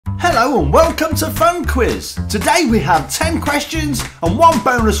Hello and welcome to Fun Quiz. Today we have 10 questions and one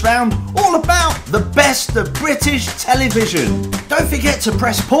bonus round all about the best of British television. Don't forget to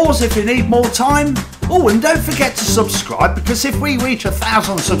press pause if you need more time. Oh, and don't forget to subscribe, because if we reach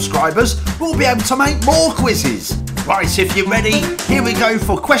 1,000 subscribers, we'll be able to make more quizzes. Right, if you're ready, here we go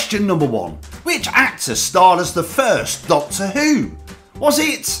for question number 1. Which actor starred as the first Doctor Who? Was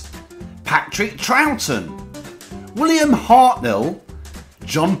it Patrick Troughton, William Hartnell,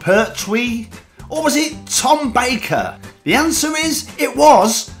 Jon Pertwee, or was it Tom Baker? The answer is it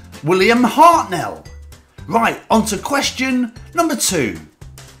was William Hartnell. Right, on to question number 2.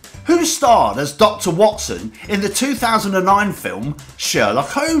 Who starred as Dr. Watson in the 2009 film Sherlock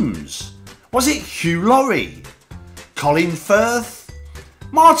Holmes? Was it Hugh Laurie, Colin Firth,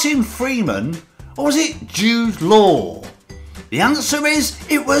 Martin Freeman, or was it Jude Law? The answer is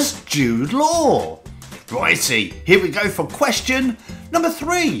it was Jude Law. Righty, here we go for question number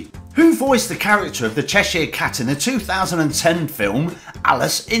 3. Who voiced the character of the Cheshire Cat in the 2010 film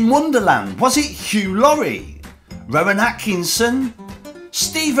Alice in Wonderland? Was it Hugh Laurie, Rowan Atkinson,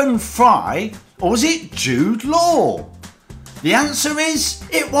 Stephen Fry, or was it Jude Law? The answer is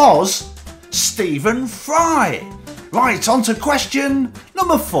it was Stephen Fry. Right, on to question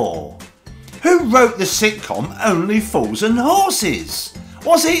number 4. Who wrote the sitcom Only Fools and Horses?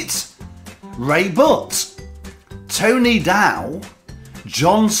 Was it Ray Butt, Tony Dow,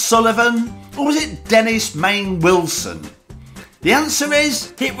 John Sullivan, or was it Dennis Main Wilson? The answer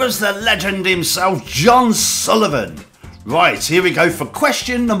is it was the legend himself, John Sullivan. Right, here we go for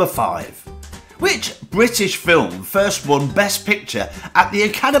question number 5. Which British film first won Best Picture at the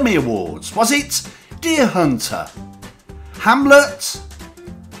Academy Awards? Was it Deer Hunter, Hamlet,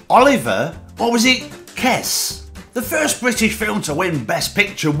 Oliver, or was it Kes? The first British film to win Best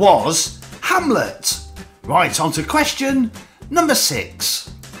Picture was Hamlet. Right, on to question number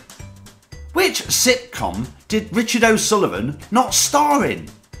 6. Which sitcom did Richard O'Sullivan not star in?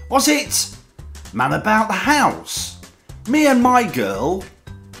 Was it Man About the House, Me and My Girl,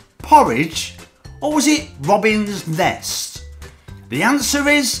 Porridge, or was it Robin's Nest? The answer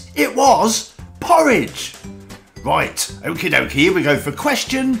is it was Porridge. Right, okie dokie, here we go for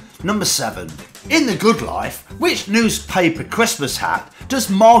question number 7. In The Good Life, which newspaper Christmas hat does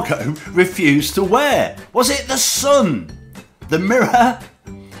Margot refuse to wear? Was it The Sun, The Mirror,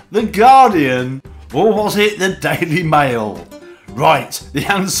 The Guardian, or was it The Daily Mail? Right, the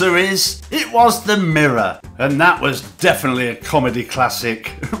answer is it was The Mirror, and that was definitely a comedy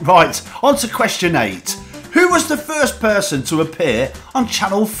classic. Right, on to question 8. Who was the first person to appear on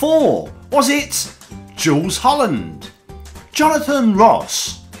Channel 4? Was it Jules Holland, Jonathan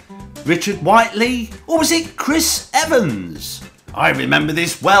Ross, Richard Whiteley, or was it Chris Evans? I remember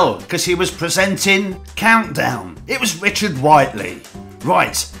this well because he was presenting Countdown. It was Richard Whiteley.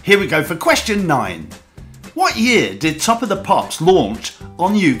 Right, here we go for question 9. What year did Top of the Pops launch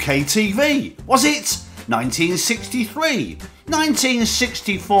on UK TV? Was it 1963,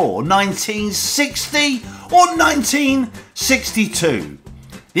 1964, 1960, or 1962?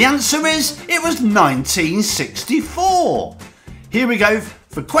 The answer is it was 1964. Here we go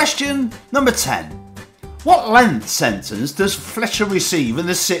for question number 10. What length sentence does Fletcher receive in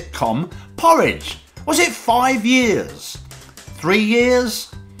the sitcom Porridge? Was it 5 years, 3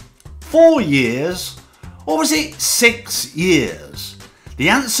 years, 4 years, or was it 6 years? The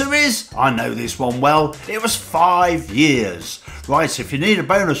answer is, I know this one well, it was 5 years. Right, if you need a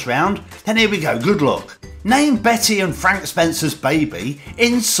bonus round, then here we go, good luck. Name Betty and Frank Spencer's baby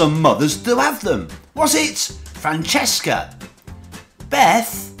in Some Mothers Do Have Them. Was it Francesca,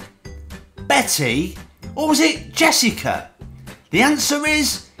 Beth, Betty, or was it Jessica? The answer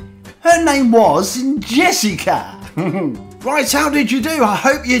is her name was Jessica. Right, how did you do? I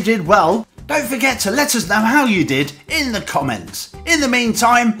hope you did well. Don't forget to let us know how you did in the comments. In the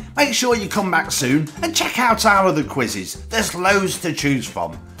meantime, make sure you come back soon and check out our other quizzes. There's loads to choose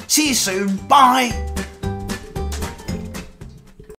from. See you soon. Bye.